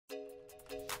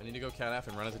I need to go cat F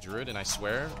and run at the druid, and I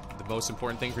swear, the most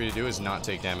important thing for you to do is not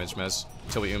take damage, Mez,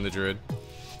 until we the druid.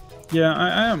 Yeah,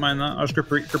 I don't mind that. I'll just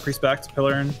grip priest back to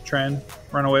pillar and try and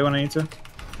run away when I need to.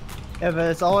 Yeah, but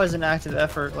it's always an active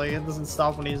effort. Like, it doesn't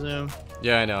stop when you zoom.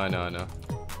 Yeah, I know.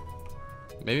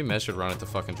 Maybe Mez should run at the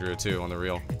fucking druid too, on the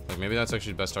real. Like, maybe that's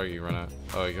actually the best target you run at.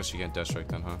 Oh, I guess you can't death strike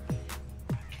then, huh?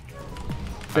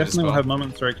 Definitely will have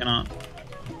moments where I cannot.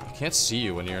 I can't see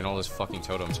you when you're in all those fucking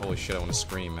totems. Holy shit, I want to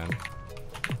scream, man.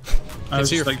 I was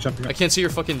just like jumping up. I can't see your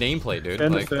fucking nameplate, dude.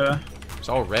 Like, it's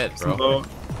all red, bro.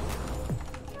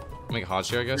 Make a hot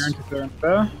share, I guess.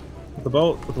 With the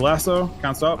bolt, with the lasso,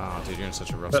 can't stop. Oh, dude, you're in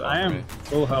such a rough but spot I am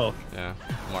full health. Yeah,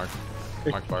 Mark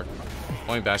Bark.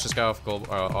 Let me bash this guy off gold,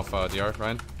 off DR,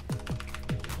 Ryan.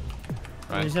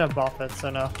 He's gonna buff it, so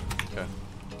no. Okay.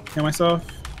 Kill myself.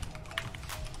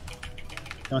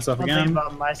 Kill myself One again. thing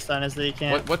about my stun is that you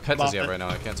can't. What pet does he have right now?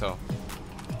 I can't tell.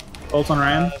 Ult on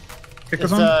Ryan. Kick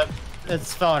this one.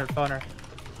 It's phoner.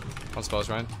 On spells,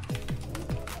 Ryan.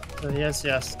 So yes.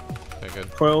 Okay,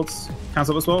 good. Coiled.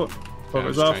 Cancel this bolt. Yeah,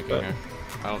 Goes off. Here.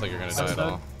 I don't think you're gonna die at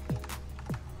all.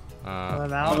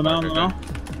 No.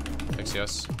 Thanks,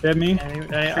 yes. Dead me. I don't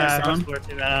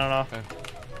know. Okay.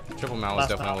 Triple Mal is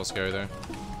definitely a little scary there.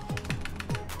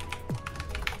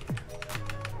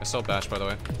 I still bash, by the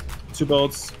way. 2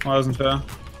 bolts. Well, that wasn't fair.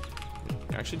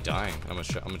 You're actually dying. I'm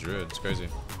a druid. It's crazy.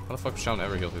 How the fuck would Shaman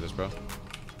ever heal through this, bro?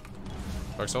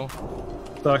 Dark Soul?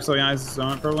 Dark Soul, yeah, is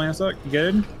on probably in a sec. You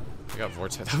good? I got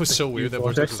Vortex. That was so weird that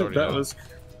Vortex was already that down. was.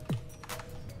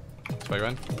 Spike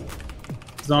run.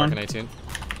 Zone. Marking 18.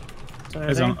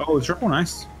 Oh, the triple,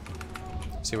 nice.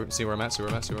 See where I'm at.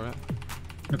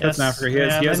 That's in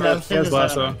Africa. He has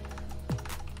lasso.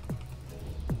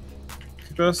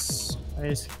 Keep this. I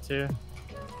used to.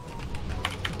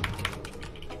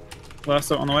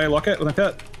 Lasso on the way. Lock it with a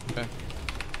pit. Okay.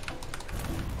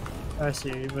 I see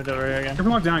you moved over here again.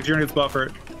 Triple lock down. You're gonna get the spot for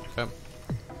it. Okay.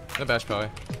 No bash, probably.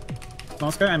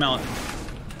 Last guy, I'm out.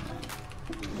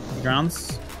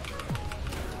 Grounds.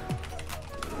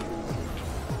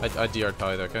 I DR'd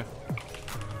probably there, okay?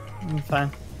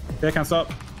 Fine. Okay, I can't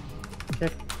stop.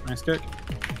 Kick. Nice kick.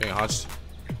 Getting hodged.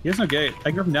 He has no gate. I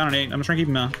can grip him down on 8. I'm just trying to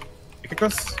keep him kick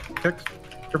this. Kick.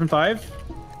 Grip him 5.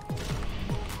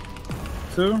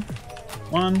 2.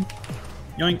 1.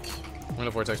 Yoink. I'm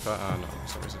gonna Vortex pot. No, for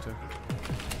some reason too.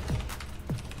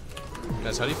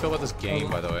 Nez, how do you feel about this game,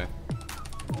 by the way?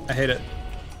 I hate it.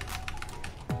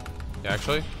 Yeah,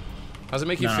 actually? How does it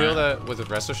make you feel that with the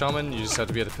Resto Shaman, you just have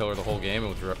to be at the pillar the whole game,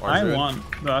 and with I want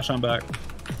the Ashan back.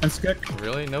 And kick.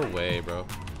 Really? No way, bro.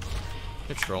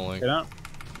 You're trolling. Get out.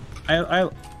 I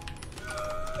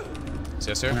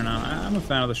Yes, sir? don't know. I'm a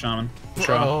fan of the Shaman.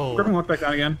 Bro. Grip him look back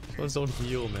down again. Let's don't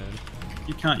heal, man.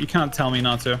 You can't tell me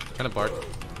not to. Kind of bark.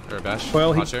 Or a bash.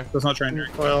 Coil, he Sure. does not try and do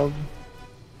it. Coiled.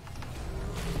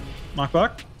 Knock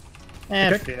back.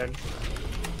 And Okay. feared.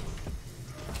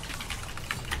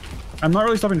 I'm not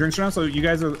really stopping drinks right now, so you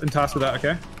guys are in task with that,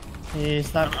 okay?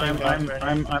 He's not playing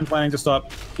I'm planning to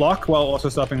stop block while also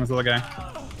stopping this other guy.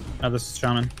 This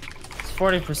Shaman. It's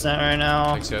 40% right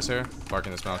now. Thanks, yes, sir.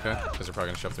 Barking the spell, okay? Because they're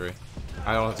probably gonna shove 3.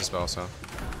 I don't have the spell, so.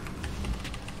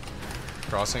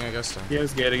 Crossing, I guess. He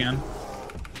has gate again.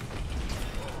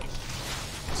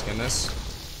 Skin this.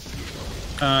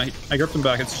 I gripped him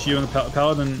back. It's you and the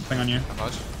paladin thing on you.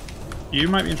 Hodge. You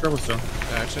might be in trouble still.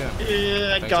 Yeah, actually, yeah.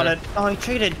 Yeah, I got it. Oh, he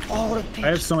traded. Oh, what a bitch. I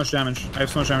have so much damage. I have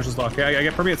so much damage this lock. I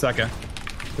get probably at Saka.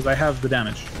 Because I have the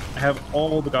damage. I have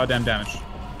all the goddamn damage.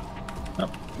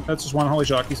 Nope. That's just one holy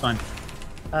shock. He's fine.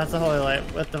 That's a holy light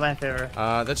with divine favor.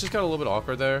 That just got a little bit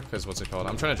awkward there, because what's it called?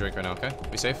 I'm trying to drink right now, okay?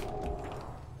 Be safe.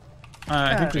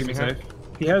 I think we can be safe.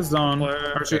 He has zone.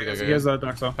 He has a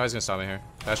dark soul. Guy's gonna stop me here.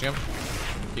 Bashing him.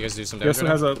 You guys do some He damage.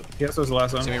 also has a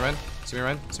lasso. See me run. See me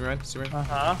run. See me run. See me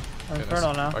run.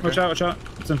 Infernal now. Okay. Watch out, watch out.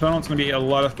 It's Infernal. It's gonna be a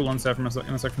lot of cool on set in a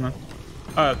sec from then.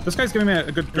 This guy's giving me a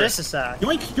good grip. This is sack.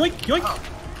 Yoink, yoink,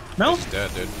 yoink! Mel? He's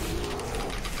dead, dude.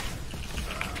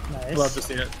 Nice. Love to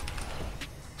see it.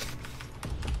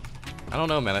 I don't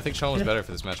know, man. I think Sean was better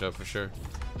for this matchup, for sure.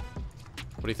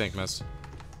 What do you think, Mess?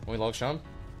 Can we log Sean?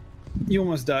 You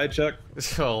almost died, Chuck.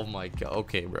 Oh my god.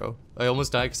 Okay, bro. I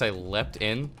almost died because I leapt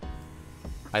in.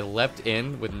 I leapt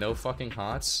in with no fucking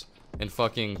hots in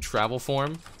fucking travel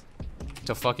form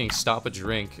to fucking stop a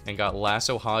drink and got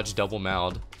lasso Hodge double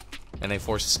mouthed. And they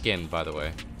forced skin, by the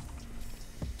way.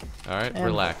 Alright,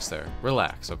 relax there.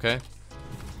 Relax, okay?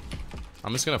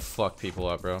 I'm just gonna fuck people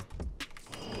up, bro.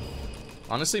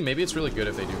 Honestly, maybe it's really good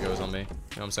if they do goes on me. You know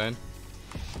what I'm saying?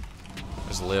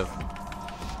 Just live.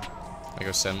 I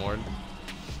go Senmord.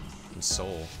 And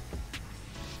Soul.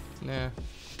 Nah.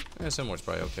 Senmord's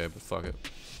probably okay, but fuck it.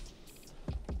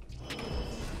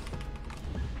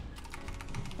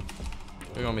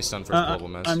 You're gonna be stunned for his global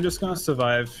mess. I'm just gonna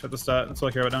survive at the start. That's all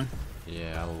I care about doing.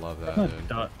 Yeah, I love that, That dude.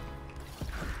 dot.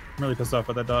 I'm really pissed off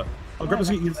with that dot. I'll grab this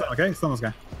heat. Okay, stun this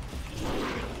guy.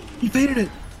 He baited it.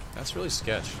 That's really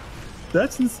sketch.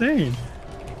 That's insane.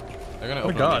 They're gonna Oh my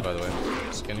open on God. me, by the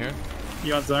way. Skin here.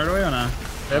 You want Zoned away or not?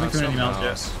 They haven't committed any mouse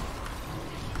yet.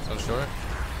 Stun short.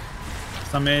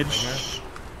 Some mage. Right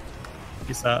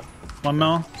Peace out. 1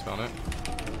 mil. Spawn it.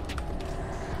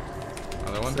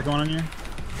 Another one. Second one on you.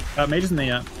 Mage isn't there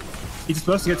yet. He's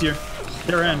supposed to get to you.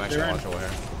 They're in. I'm actually They're in. watchable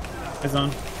here. His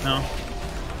zone. No.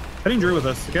 Heading Drew with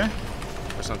us, okay?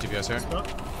 There's some TPS here.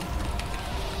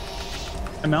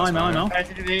 ML.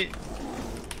 Activate.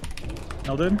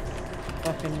 Mel did.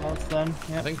 Fucking well done.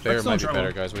 I Yeah. think Bear Let's might be don't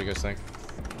better, trouble. guys. What do you guys think?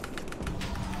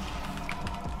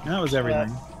 That was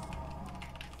everything.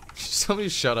 Somebody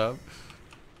shut up.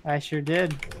 I sure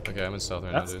did. Okay, I'm in stealth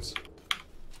right That's- now, dudes.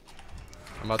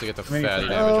 I'm about to get the Maybe fatty for-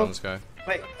 damage Oh. on this guy.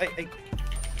 Wait.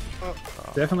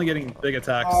 Definitely getting big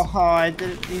attacks. Oh, I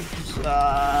didn't need to.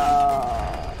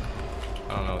 I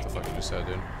don't know what the fuck you just said,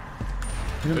 dude.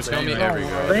 There's gonna be Veins,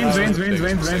 everywhere. Veins, That's veins, the veins, biggest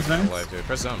veins, mistake veins, of my veins. life, dude.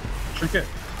 Press zone. Shrink it.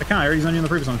 I can't. I already zoned you on the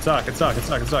previous one. It's stuck.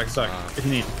 If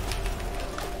you need.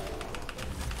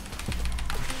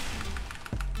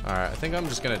 Alright, I think I'm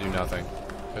just gonna do nothing.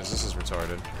 Because this is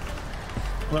retarded.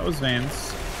 Well, that was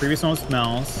Veins. Previous one was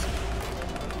Mel's.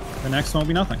 The next one will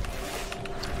be nothing.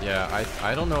 Yeah,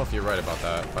 I don't know if you're right about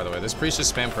that, by the way. This priest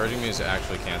just spam purging me is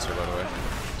actually cancer, by the way.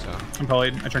 So, I'm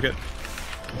polyed. I trink it.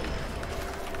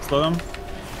 Slow them.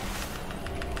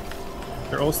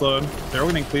 They're all slowed. They're all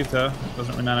getting cleaved to.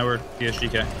 Doesn't really matter where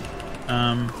PSGK.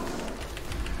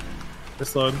 They're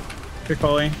slowed. Quick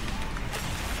poly.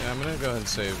 yeah, I'm gonna go ahead and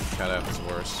save Cat if it's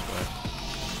worse,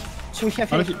 but... Should we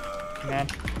have Why don't hit? you Man.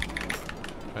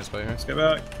 Nice play here. get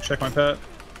back? Check my pet.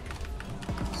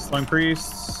 Slowing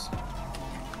priests.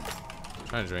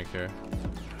 Trying to drink here.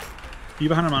 You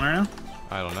behind him on right now?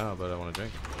 I don't know, but I want to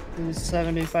drink. He's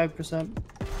 75%.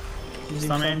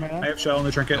 Stunning. I have shell in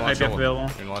the trinket. You're in a I lot of have trouble. available.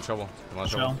 You're in a lot of trouble. You're in a lot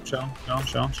of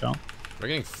trouble. Shell. We're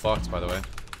getting fucked, by the way.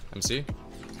 MC?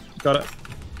 Got it.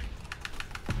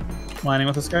 Lining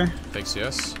with this guy. Fake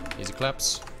CS. Easy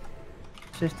claps.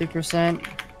 50%.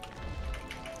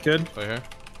 Good. Play here.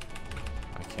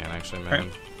 I can't actually, man.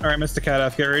 Alright, alright, Mr.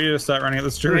 Cat get ready to start running at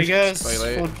this Here he jury. goes. Play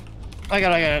late. Well, I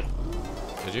got it.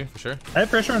 Did you? For sure? I have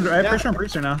pressure on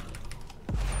Priester now.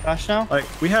 Bash now? Like,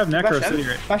 we have Necro Bash City him.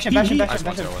 right. Bash him. I Bash just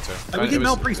want to, him. I want to. We can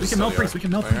Mel Priest, we can Mel Priest, we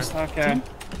can Mel Play here. Priest. Okay.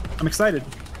 I'm excited.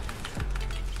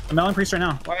 I'm Melling Priest right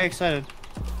now. Why are you excited?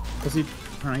 Because he, I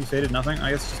don't know, he faded nothing.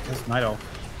 I guess just because Night Elf.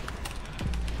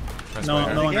 Press No,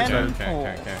 play no here. longer Okay, turn.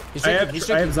 okay. He's I drinking, have- he's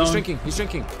I have drinking, he's zone. drinking, he's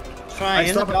drinking. Trying I in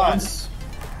the stopped it dot. once.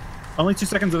 Only 2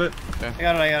 seconds of it. I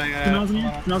got it. Two Mel's in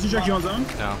you? Two Mel's you check, you want zone?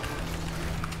 No.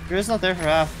 You're not there for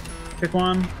half. Pick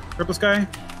one. Grip this guy.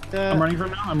 I'm running for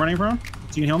him now. I'm running for him.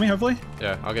 So you can heal me, hopefully?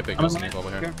 Yeah, I'll get big I'm ghost on in global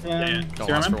here. Yeah. Don't Zero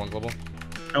last man? for one global.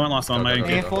 I went last one. Go, I go, didn't go,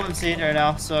 I get can full seed right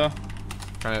now, so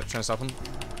Trying to stop him.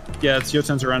 Yeah, it's your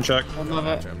turn to run check. I love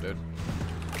it. Jam, dude.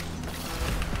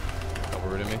 Double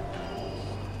rooted me.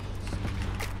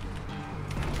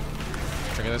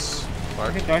 Drinking this.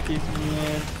 Bark. Okay, Darky. Yeah.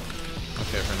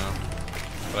 Okay for now.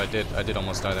 But I did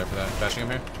almost die there for that. Bashing him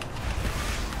here.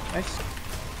 Nice.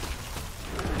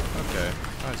 Okay.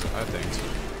 I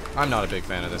think. I'm not a big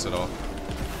fan of this at all.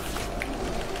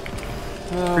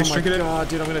 Oh Priest my trinket it. god,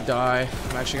 dude, I'm gonna die.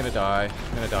 I'm actually gonna die.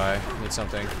 I'm gonna die. I need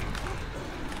something.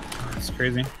 It's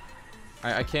crazy.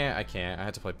 I can't. I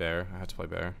had to play bear.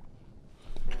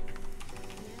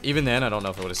 Even then, I don't know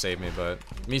if it would have saved me, but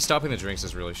me stopping the drinks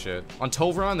is really shit. On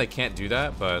Tolveron, they can't do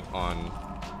that, but on...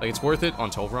 Like, it's worth it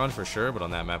on Tolveron for sure, but on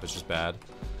that map, it's just bad.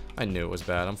 I knew it was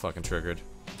bad. I'm fucking triggered.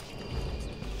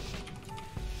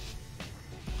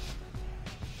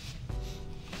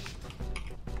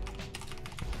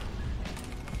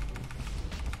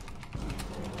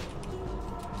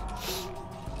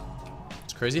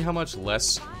 It's crazy how much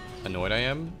less annoyed I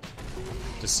am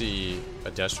to see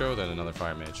a Destro than another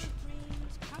Fire Mage.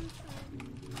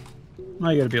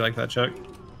 Well, you gotta be like that, Chuck.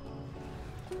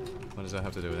 What does that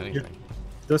have to do with anything?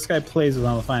 This guy plays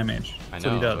without a Fire Mage. I That's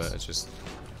know, what he does. but it's just...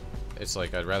 It's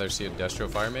like, I'd rather see a Destro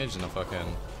Fire Mage than a fucking...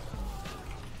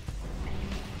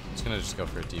 It's gonna just go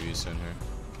for a DB soon here.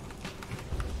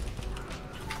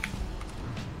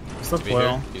 Stop To be here.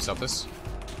 coil. Do you stop this?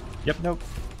 Yep. Nope.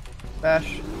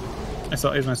 Bash. I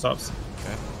saw. Here's my stops.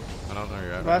 Okay. I don't know where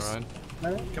you're at, Bust.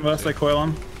 Ryan. Combust, I coil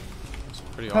him. It's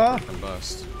pretty Huh. awkward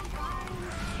combust.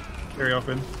 Very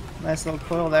awkward. Nice little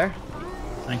coil there.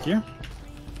 Thank you.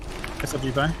 I stopped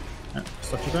GP.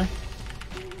 Stopped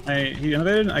GP. He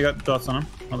innovated. I got dots on him.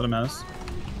 Not that it matters.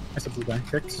 I stopped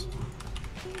GP. Kicked.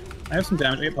 I have some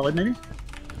damage. I get polyed maybe?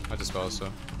 I dispel so.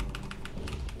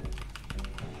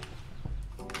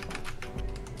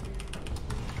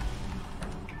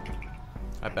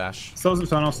 I bash. Slows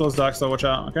Infernal, slows Dark, so watch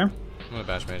out, okay? I'm gonna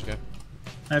bash mage, okay?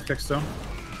 I have kicks still.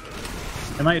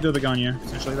 They might do a big on you,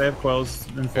 essentially. They have coils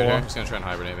in 4. I'm just gonna try and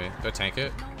hibernate me. Go tank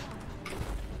it.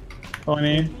 Follow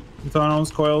me. Infernals,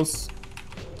 coils.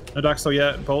 No Dark still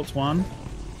yet. Bolts 1.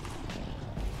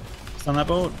 Stun that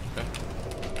bolt. Okay.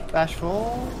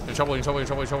 Bashful. You're in trouble, you're in trouble, you're in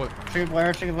trouble, you're in trouble. Chicken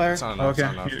Blair, Chicken Blair. It's not enough, Okay,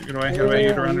 it's not enough. get away, get away,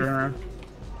 get around, get around.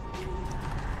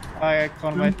 I got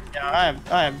cloned my. Yeah,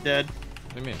 I am dead.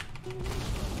 What do you mean?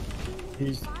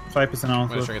 He's 5% I'm off.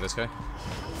 gonna trinket this guy.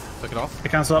 Click it off. It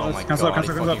cancel up, Oh my cancel up, god,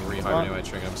 cancel he up, fucking cancel up. re-hibernate my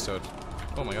trinket, I'm so...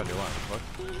 Oh my god, you're alive. What?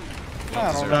 You I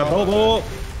don't deserve know. it. Bolt, bolt.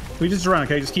 We just run,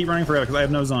 okay? Just keep running forever, because I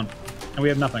have no zone. And we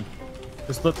have nothing.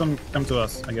 Just let them come to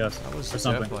us, I guess. That was or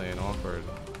something. definitely an awkward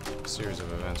series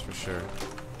of events for sure.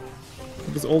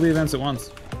 It was all the events at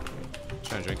once.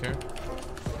 Trying to drink here.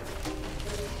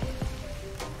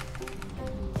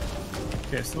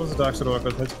 Okay, still has a Dark Sword to work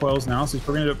with. His coils now, so he's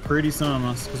probably gonna do it pretty soon on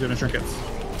us, because we have no trinkets.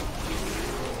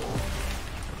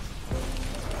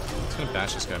 It's gonna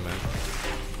bash this guy, man.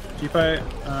 G-Fight,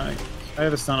 I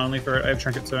have a stun only for it. I have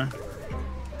trinket too.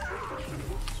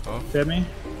 Oh, Dead me?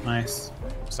 Nice.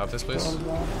 stop this, please.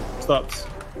 Stopped.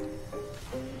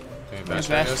 Can you bash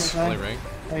bash guys? this guy? Only ring.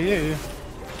 Are you? You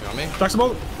want me? Dark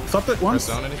Sword, stopped it once.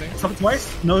 Press zone anything? Stopped it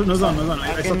twice. No, no zone, no zone.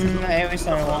 I I stopped can it. AoE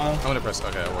stun a while. I'm gonna press.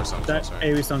 Okay, I wore some. That Sorry.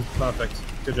 AoE stunn's perfect.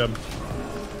 Good job.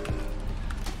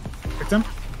 Picked him?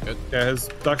 Good. Yeah, his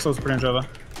Dark Soul's pretty much over.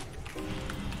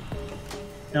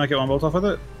 Can I get one bolt off with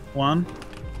it? One.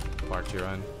 Bark to your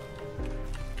end.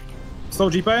 Slow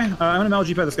G-Pay. I'm gonna mail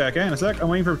G-Pay this guy, okay? In a sec. I'm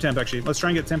waiting for temp actually. Let's try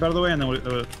and get temp out of the way and then we'll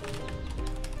you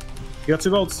got 2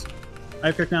 bolts. I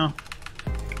have kick now.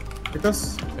 Pick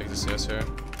this. Take the CS here.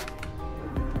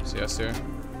 CS here.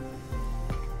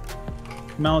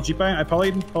 Mail G-Pay. I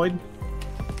polyed.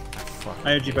 Fuck.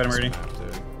 I have G-Pay already.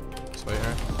 Just wait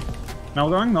here. Mel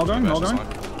going. Bash this one.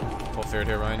 Full feared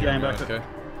here, Ryan. Yeah, You're I'm back okay.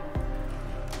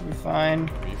 You're fine.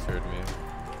 You feared me.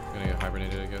 I'm gonna get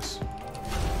hibernated, I guess.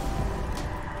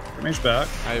 Mage back.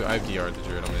 I have DR'd the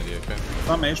druid. I'm an idiot. Okay.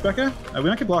 Not mage back here? We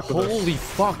might get blocked with this. Holy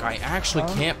fuck! I actually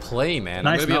can't play, man.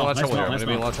 Nice I'm gonna be in a mount, lot of nice trouble here. I'm mount,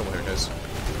 gonna be in a nice lot of trouble here, guys.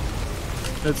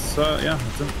 It's, yeah.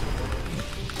 It's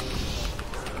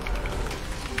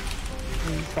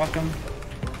Fuck him.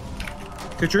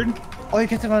 Good Druid. Oh, you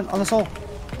get him on the soul.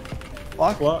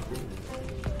 Block. What?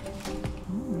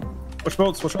 Watch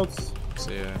bolts, watch bolts.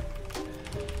 See ya.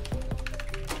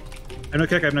 I have no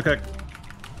kick, I have no kick.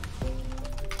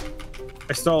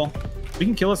 I stole. We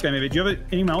can kill this guy maybe. Do you have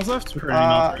any mouths left? We've heard any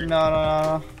mouths.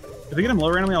 No. If we get him low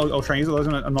randomly, I'll try and use it.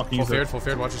 Otherwise, I'm not gonna use it. Full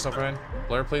feared. Watch yourself, Ryan.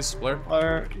 Blur, please. Blur.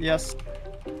 Or, yes.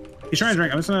 He's trying to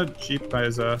drink. I'm just gonna cheap by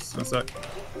his ass in a sec.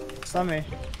 Stun me.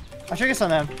 I should get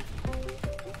stun him.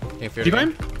 Can't fear Do you buy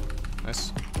again. him?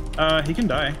 Nice. He can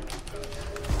die.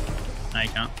 Nah, he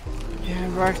can't.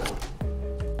 Yeah, right.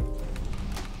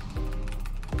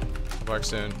 I'll bark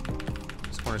soon.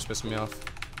 This corner's pissing me off.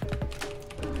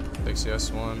 Big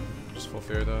CS one. Just full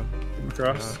fear though. Get him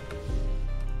across.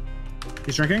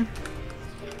 He's drinking.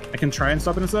 I can try and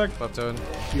stop in a sec. Left toad.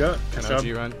 You got it. Can Nice OG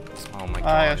job. run? Oh my I god,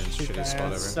 got it's the shoot shittiest spot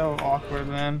ever. It's so awkward,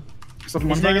 man. Stop in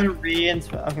He's one gonna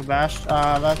time. okay, bash.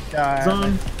 That guy.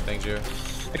 Zone. Thank you.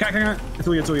 I can't. It's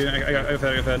all you. I've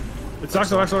had. It's Dark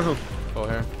Soul. Full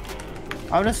hair.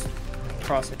 I'll just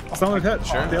cross it. It's not like that.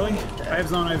 Sure. Daily. I have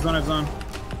zone.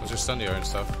 What's your stun DR and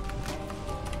stuff?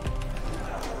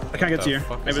 I can't get to you.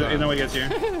 fuck I is have that? no way to get to you.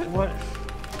 What?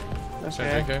 Should I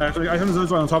Okay. drink here? Actually, I have the zones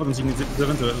right on top of them so you can zip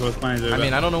into it. So it's fine to do. I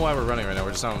mean, I don't know why we're running right now.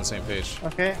 We're just not on the same page.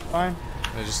 Okay, fine.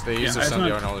 They use Yeah, their I stun just DR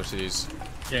wanna- and all their CDs.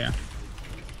 Yeah.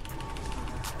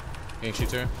 Gang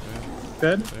cheat here.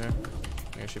 Dead. There.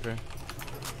 Gang cheat here.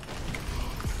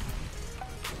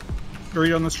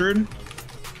 Read on the Struden.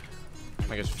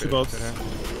 I get Two bolts.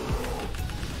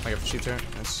 I get cheat here.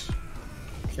 Nice.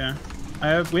 Okay.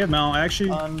 We have Mel. I actually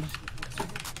Um,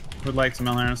 would like to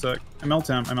Mel here in a sec. I melt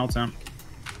temp.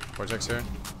 Vortex here.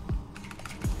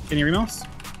 Can you remelts?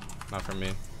 Not from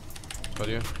me. But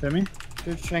you. Hit me.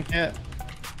 good trinket.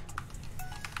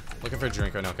 Looking for a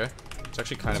drink right now, okay? It's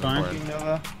actually kind of It's fine. important.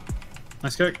 Nova.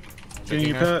 Nice kick. Getting Drinking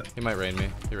you here. pit. He might rain me.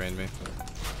 He rained me.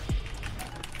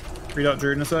 Read out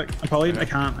Druid in a sec. I'm polyed. Okay.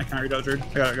 I can't read out Druid.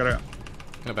 I got it.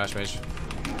 Gonna bash mage.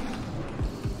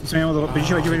 This man with a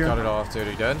He got it off, dude.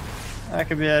 He dead? That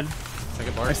could be dead. Take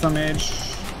a I bark. stun mage.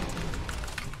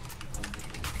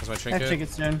 That's my I have trinket. trinket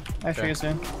soon. Okay.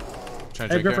 soon. Trying I to have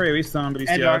go drink for here. AoE stun, but he's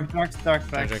And TR. dark Trying back.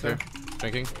 to So. drink here.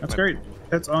 Drinking. That's great.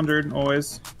 Hits on Druid,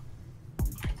 always.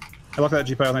 I lock that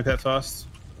G-Pile with my pet fast.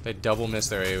 They double miss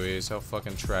their AoEs. How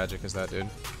fucking tragic is that, dude?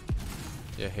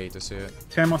 You hate to see it.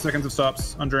 10 more seconds of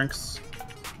stops on drinks.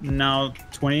 Now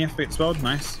 20 if it's spelled.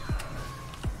 Nice.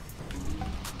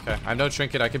 Okay, I have no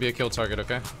trinket. I could be a kill target,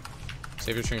 okay?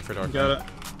 Save your trinket for dark. Got it.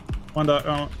 1 dot.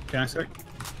 Oh, okay, nice.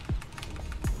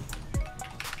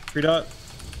 3 dot.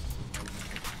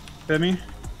 Hit me.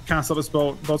 Can't stop this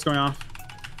bolt. Bolt's going off.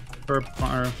 Or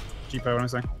GPO, what am I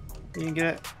saying? You can get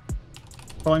it.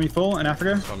 Follow me full in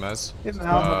Africa. So mez. Get him I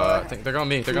out. think they're going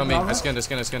me. They're going me. I skinned.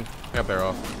 I got bear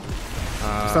off.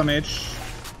 Still mage.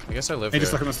 I guess I live Mage here. is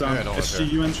stuck in the stone. Maybe I don't It's live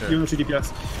here. you and Sure. you and 2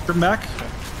 DPS. Driven back.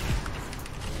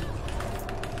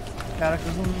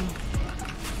 Cataclysm.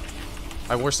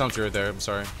 I wore some druid there. I'm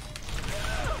sorry.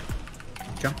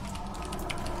 Okay.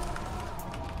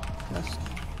 Yes.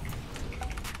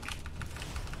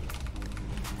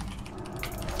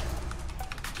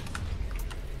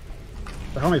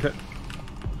 The hell me pit.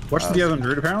 Watch the other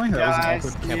druid apparently. That Yeah, wasn't I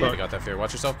awkward. see. Can't believe I got that fear.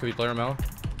 Watch yourself. Could be player Mel.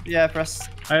 Yeah, press.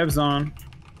 I have zone.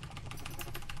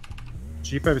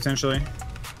 GPO potentially.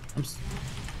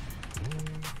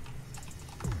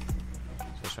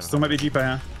 Still might be GPO,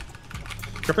 yeah.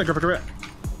 Grip it, grip it, grip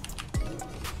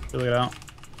it. Really get out.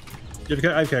 You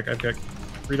have kick, I have kick.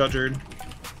 3 dot druid.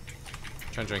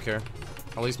 Trying to drink here.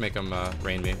 I'll at least make them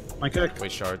rain me. My kick.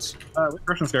 Waste shards.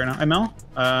 Russian scare now. ML?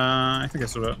 I think I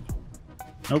stood up.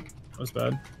 Nope. That was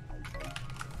bad.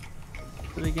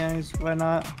 The gangs, why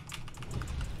not?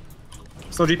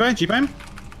 Still GPO? GPO?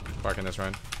 Barking this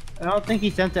run. I don't think he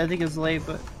sent it. I think it's late,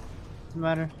 but doesn't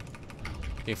matter.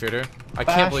 King feared her. I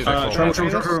can't believe they're full.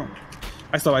 Trouble.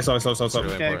 I saw. It's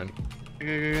really Okay. important.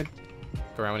 Good.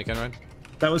 Go around when you can, Ryan.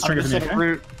 That was I'm trying just to at a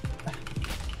root.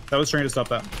 That was trying to stop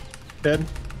that. Dead.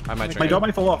 I might My drink dot it.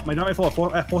 might fall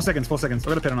off. 4 seconds. 4 seconds. I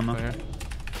got a pin on them Go though. here.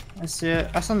 I see it.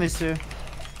 I saw these two.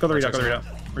 Go the read out.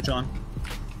 We're chilling.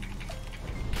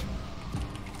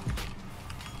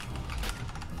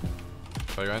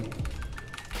 Play Ryan.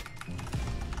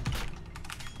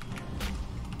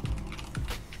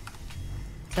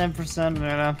 %.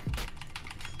 Right now.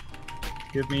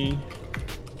 Give me.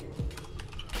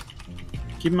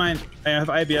 Keep in mind, I have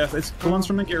IBF. It's clones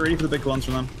from them. Get ready for the big clones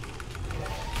from them.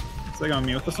 Is like on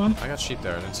me with this one? I got sheep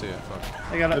there. I didn't see it.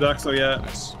 Fuck. I got The it. Duxo, yeah.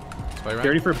 Nice. Play Get ready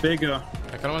Ryan. for a big. I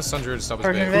kind of want to stun druid to stop his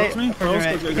Perfect. bait. Close me. Close.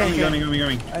 Going.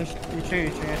 You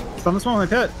trigger it. Stun this one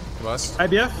with my pit. Bust.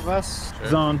 IBF. Bus. Sure.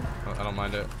 Zone. I don't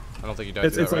mind it. I don't think you died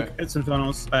It's to that, like right? it's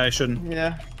Infernals. I shouldn't.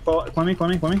 Yeah. Climb me.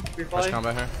 First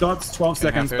combat here. Dots 12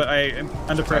 seconds, half but I am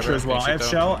under pressure as well. I have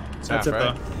shell. It's That's half, it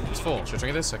right? though. It's full. Should I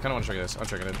trigger this? I kind of want to trigger this. I'm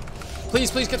triggering it.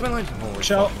 Please, get to my line. Holy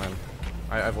Shell. fuck, man.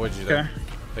 I avoided you there. Okay.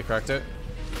 They cracked it.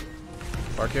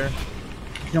 Bark here.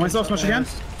 Heal myself as much as I can.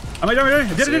 I might die.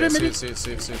 I did it. Maybe. See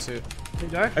it. You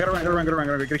dark? I gotta run.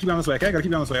 Gotta keep going this way. Okay, gotta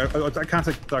keep going this way. I can't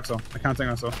take Duxo. I can't take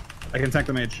Duxo. I can tank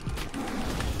the mage.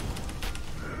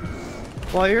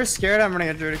 While you're scared, I'm running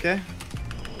a druid, okay?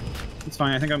 It's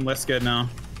fine. I think I'm less scared now.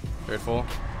 Very full.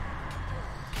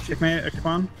 Kick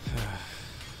on.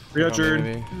 Real Druid.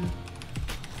 Maybe.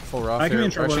 Full Roth I can here. be in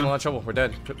We're trouble actually in a now. lot of trouble. We're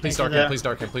dead. Please dark Yeah. him.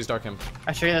 Please dark him.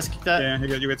 I show you this. Keep that. Yeah, you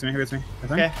get me. I think.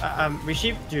 Okay.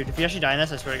 Resheep, dude. If you actually die in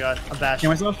this, I swear to God, I'm bashed.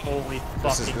 Kill myself? Holy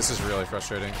fucking. This is really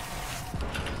frustrating.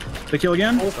 They kill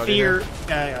again. Oh, fear.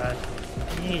 God.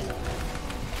 Jesus.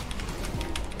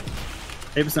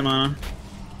 8% mana.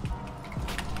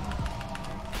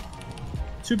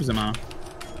 2% mana.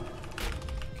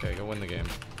 Okay, go win the game.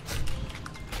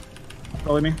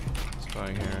 Follow me.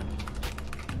 Spying here.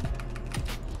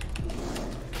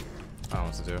 I don't know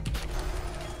what to do.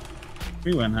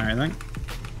 We win, I think.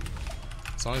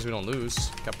 As long as we don't lose.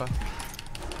 Kappa.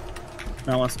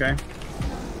 Now last guy.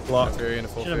 Block. Fury and a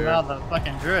full Should have fear. mouthed the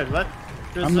fucking druid. What?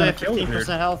 Druid's I'm only gonna at kill the 15% druid.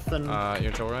 health and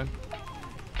You're in trouble, Ryan?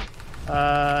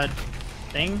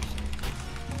 thing.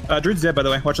 Druid's dead, by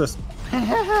the way. Watch this.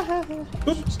 Jesus fuck, man.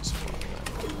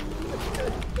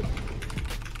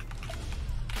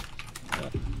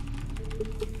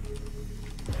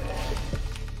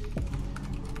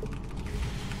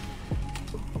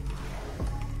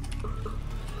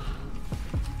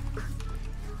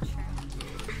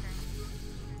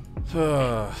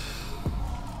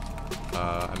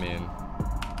 I mean,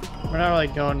 We're not really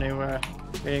going anywhere,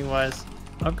 rating wise.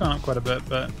 I've gone up quite a bit,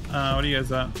 but what are you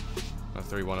guys at? a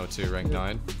 3102, rank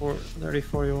 9. 30,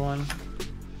 41.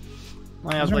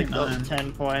 Only have Who's like rank 9?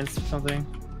 10 points or something.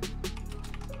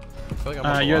 I feel like I'm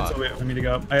up a You had lot. to wait for me to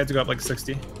go up. I had to go up like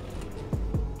 60.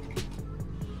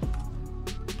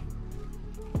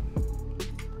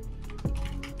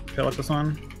 Okay, like this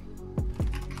one.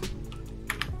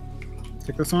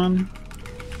 Take this one.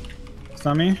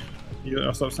 Stun me. You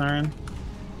also up Siren.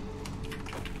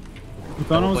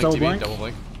 Infernals, double blink. Double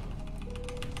blink.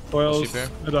 Foils. Sheep here.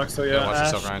 No dock, so You gotta yeah. watch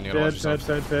yourself, Ryan. You gotta watch yourself.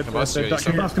 Dead. Come on, you gotta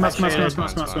Come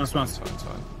on. It's fine.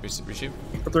 Resheep.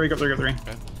 Got 3.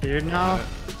 Okay. Feared now.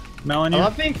 Melon I you.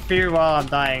 love being feared while I'm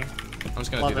dying. I'm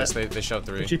just gonna Love do this. it. They showed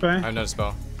 3. Cheap I have no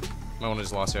dispel. My one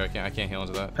is lost here. I can't heal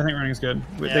into that. I think running is good.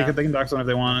 Yeah. They can dock zone if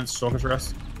they want. It's stalker for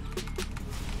us.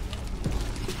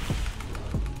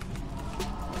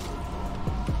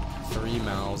 Three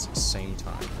mouths, same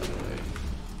time. By the way.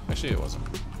 Actually, it wasn't.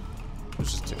 It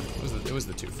was just 2. It was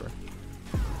the 2 for.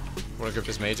 Wanna grip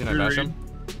this mage and I bash him?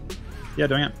 Yeah,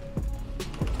 doing it.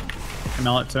 I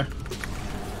melt it too.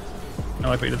 I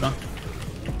like what you did though.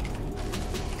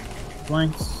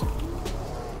 Blanks.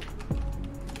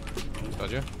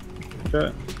 Told you.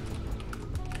 Shit.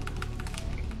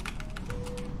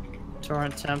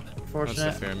 Torrent temp. That's the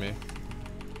Fortunate. fear of me.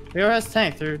 Leo has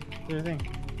tank through the thing.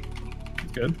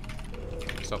 That's good.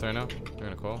 Stealth right now. You're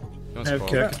gonna call. I have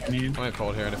kick. I need. I'm gonna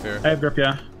cold here, interfere. I have grip,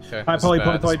 yeah. Okay. Hi, this Polly, is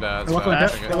bad, Polly. this is bad, this Look, is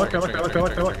look,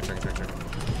 bad. look.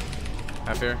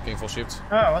 Half here, getting full sheeped.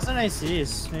 Oh, it wasn't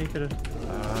ACs. Maybe you could have.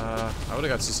 I would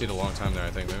have got CC'd a long time there, I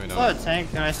think. Maybe I not. saw a tank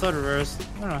and I saw reverse.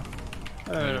 I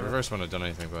don't know. Reverse wouldn't have done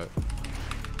anything, but.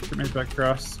 Get me back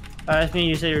across. I think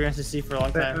you said you were going to CC for a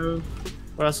long time.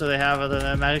 What else do they have other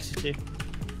than magic CC?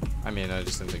 I mean, I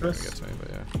just didn't think it would get to me, but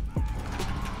yeah. So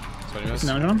what do you miss?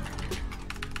 No, John.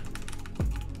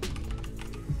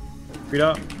 Read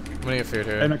up. I'm gonna get feared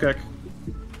here. Hey, no kick.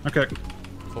 No kick.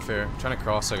 Full fear. I'm trying to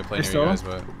cross so I can play Hey, near Still? you guys,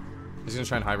 but he's gonna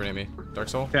try and hibernate me. Dark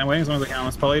Soul? Okay, I'm waiting as long as I can.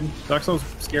 Let's Polly. Dark Soul's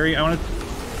scary. I want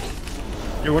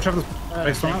to. Yo, watch out for this.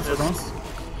 Wait, storm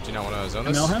Do you not want to zone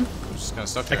this? Nail him? I'm just kind of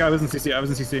stuck That here. guy was in CC. I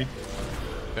was in CC.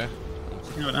 Okay.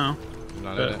 You know it now. I'm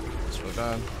not But- in it. It's really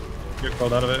bad. Get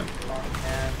called out of it. Oh,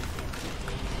 man.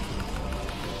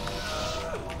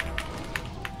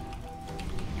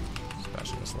 Just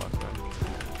bashing this left, man.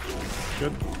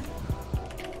 Good.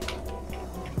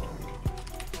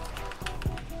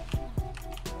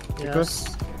 Yes.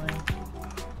 This.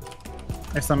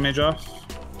 I stun mage off.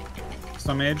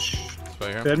 Stun mage. Spell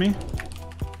here. Dead me.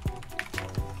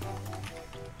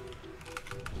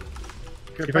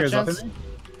 Good You guys off chance? in me?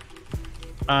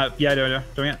 Yeah, I do.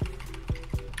 Doing it.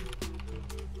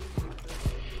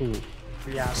 Ooh.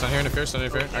 Yeah. Stun here, interfere, stun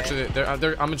interfere. Okay.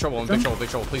 Actually, I'm in trouble. I'm in big trouble, big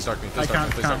trouble. Please dark me. I Please dark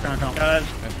me. Please dark me. can't. Got it.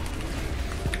 Okay.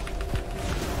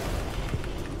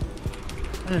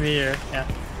 I'm in the meteor. Yeah.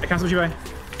 I cancel you by.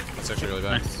 That's actually really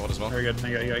bad. Nice. Hold as well. Very good.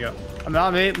 You got. I'm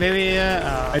out. Maybe.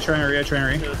 I try and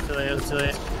It was too late. It was too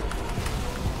late.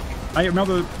 I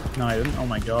melted. No, I didn't. Oh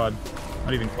my god.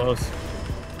 Not even close.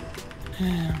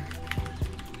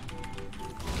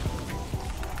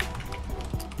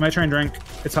 Might try and drink.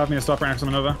 It's half me to stop right next to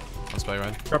Nova. I'll spell you,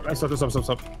 Ryan. Stop. But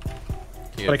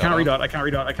I can't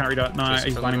redot. No,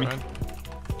 he's blinding me.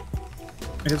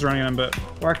 He's running him, but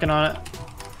Working on it.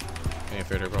 Any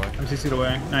interfere here, probably. I'm CC'd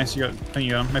away. Nice, I think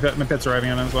you got him. My pet's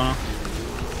arriving on him as well.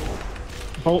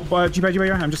 Oh, G-Bye,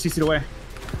 I'm just CC'd away.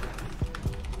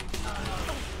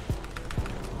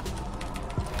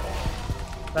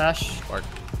 Bash. Bark.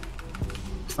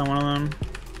 It's not one of them.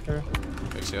 Sure.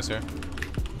 Big CS here.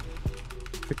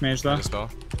 Pick mage though. Dispel.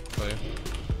 Spell you.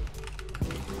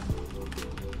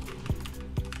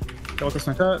 Focus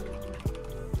my pet.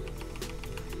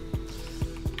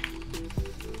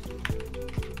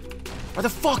 Why the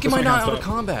fuck am This I one not counts out of up.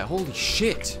 combat? Holy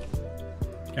shit.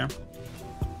 Okay.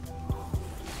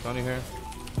 Bounty here.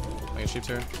 I get sheep's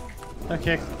here.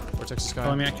 Okay. Vortex is Follow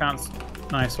sky. me, I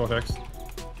can't. Nice, Vortex.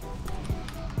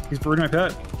 He's brooding my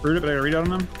pet. Brooded, but I got a read out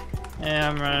on him. Yeah,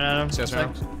 I'm running at him. CS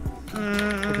round.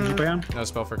 Fucking G-Bye on. Another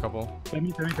spell for a couple. Damn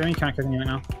me, can't kick me right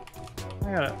now.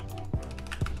 I got it.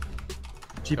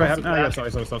 G-Bye That's have. a No, yeah, bad-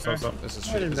 stop. This is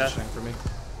I shit. didn't This is bash. shit for me.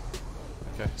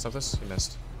 Okay, stop this. You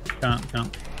missed.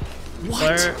 Can't.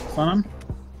 Player. Stun him.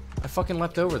 I fucking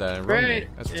leapt over that and run me.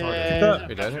 Great. That's Yeah. retarded. Are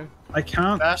you dead here? I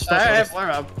can't. Bash. Stop. I have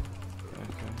flare up. Okay.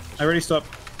 I already stopped.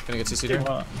 Gonna get CC'd here?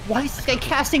 Why is this guy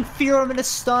casting fear on him in a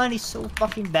stun? He's so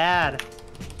fucking bad.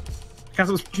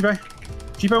 Cancel this G-Bye.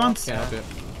 G-Bye once. Can't help it.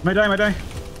 Might die.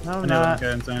 No, I I'm know. not.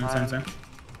 Okay, insane.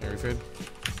 Here, food.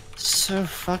 So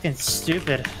fucking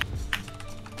stupid.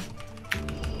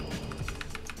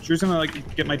 Drew's gonna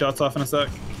like get my dots off in a sec.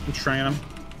 I'm trying him.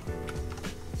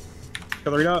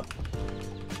 Got the read out.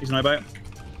 He's my bite.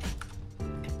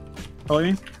 Follow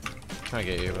me. Trying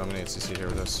to get you, but I'm gonna get CC'd here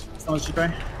with this. How much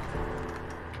G-Bye?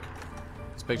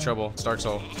 It's big trouble. It's Dark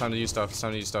Soul. It's time to use stuff. It's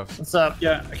time to use stuff. What's up?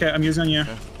 Yeah. Okay, I'm using on you.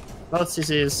 Okay. Both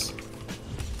CCs.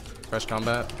 Fresh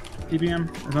combat. DBM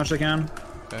as much as I can.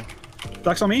 Okay.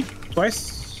 Ducks on me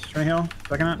twice. Trying to heal.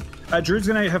 Second it. Drew's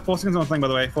gonna have 4 seconds on thing, by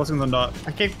the way. 4 seconds on dot.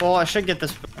 I kick bull. I should get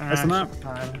this. Listen up.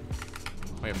 Fine.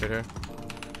 I get fit here.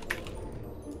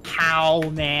 Ow,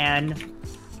 man.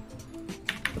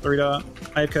 Put the Rita.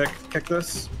 I have kick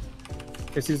this.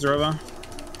 Okay, see Zorova.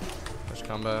 Push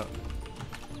combat.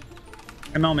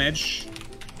 ML mage.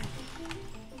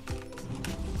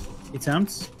 He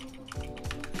tempts.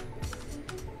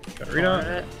 Got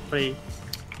Rita. Pretty.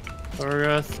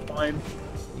 Torgoth. Slide.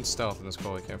 I'm stealth in this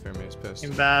call. He can't fear me. He's pissed.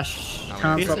 Can bash. I'm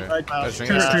Can't gonna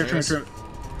stop. fear.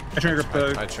 I trigger grip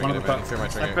the I triggered him, man. I fear my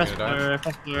trigger. Press You're gonna die. blur,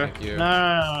 press blur. Thank you.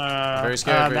 No. Very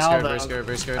scared, very scared, Maldo. very scared,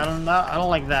 very scared. I don't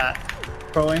like that.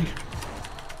 Probably.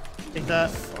 Take that.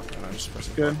 Fuck, man, I'm just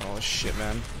pressing Good. all this shit,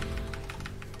 man.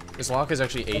 This lock is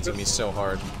actually aiting me so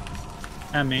hard.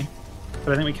 And me.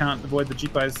 But I think we can't avoid the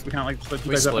Jeep buys. We can't like just let Jeep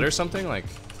We buys split up. or something? Like,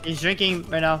 He's drinking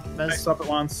right now. I Bez. stop at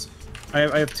once. I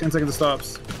have 10 seconds of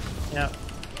stops. Yeah.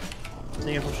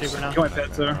 Taking a full shape right now. Go my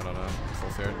pet, sir. no. Full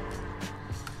feared.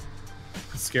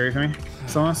 It's scary for me.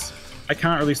 Stillness. I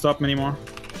can't really stop him anymore.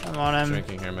 I'm on him.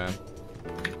 Drinking here, man.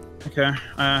 Okay.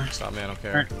 Stop me, I don't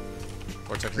care. Alright.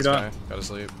 Vortex Read this up. guy. Gotta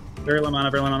sleep. Very low mana,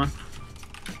 very low mana.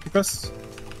 Keep this.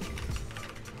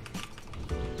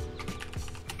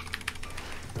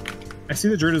 I see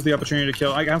the Druid as the opportunity to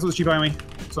kill. I cancel this Jeep by me.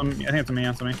 So I think it's on me, yeah,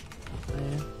 it's on me.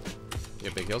 You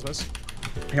have big heals, miss?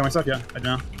 I got myself, yeah. I do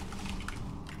now.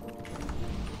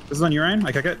 This is on Urine.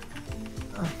 I kick it.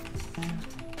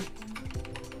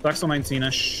 Black's still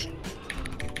 19-ish.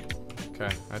 Okay,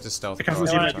 I have to stealth. I cancel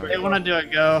bro. the Jeep. They want to do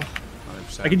it, go.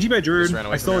 100%. I can Jeep by Druid. Just ran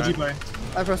away I stole a from Jeep by.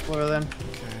 I press blur then.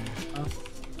 Okay.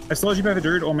 I stole a Jeep by the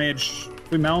Druid or Mage.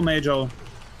 If we Mel Mage, I'll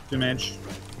do Mage.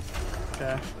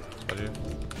 Okay. What do you?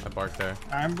 I barked there.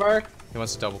 Iron bark. He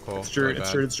wants to double call. It's Druid, Really it's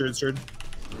bad. Druid, it's Druid, it's Druid.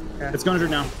 Okay. It's going to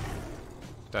Druid now.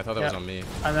 I thought that was on me.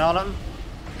 I'm out him.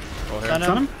 Oh, here. Stun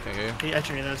Stun him? Can't get you. He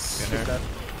actually knows. Get in there.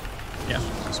 Yeah.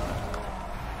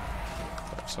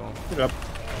 Dark Soul. Get up.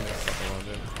 Yeah, fucking loved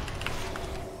it.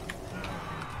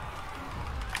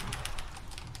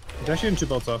 He's actually in 2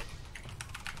 bolts off.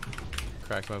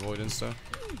 Cracked my void insta.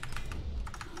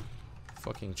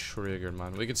 Fucking triggered,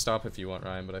 man. We could stop if you want,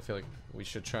 Ryan, but I feel like we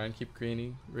should try and keep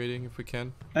greeny rating if we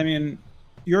can. I mean,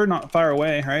 you're not far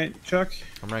away, right, Chuck?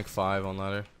 I'm rank 5 on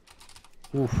ladder.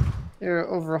 Oof. You're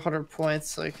over 100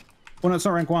 points. Like. Well, no, it's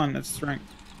not rank 1, it's rank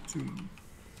 2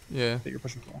 Yeah. that you're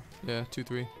pushing for. Yeah,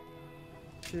 2-3.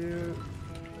 2.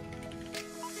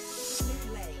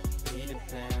 Peter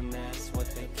Pan, that's what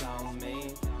they call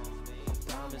me.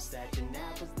 I promise that you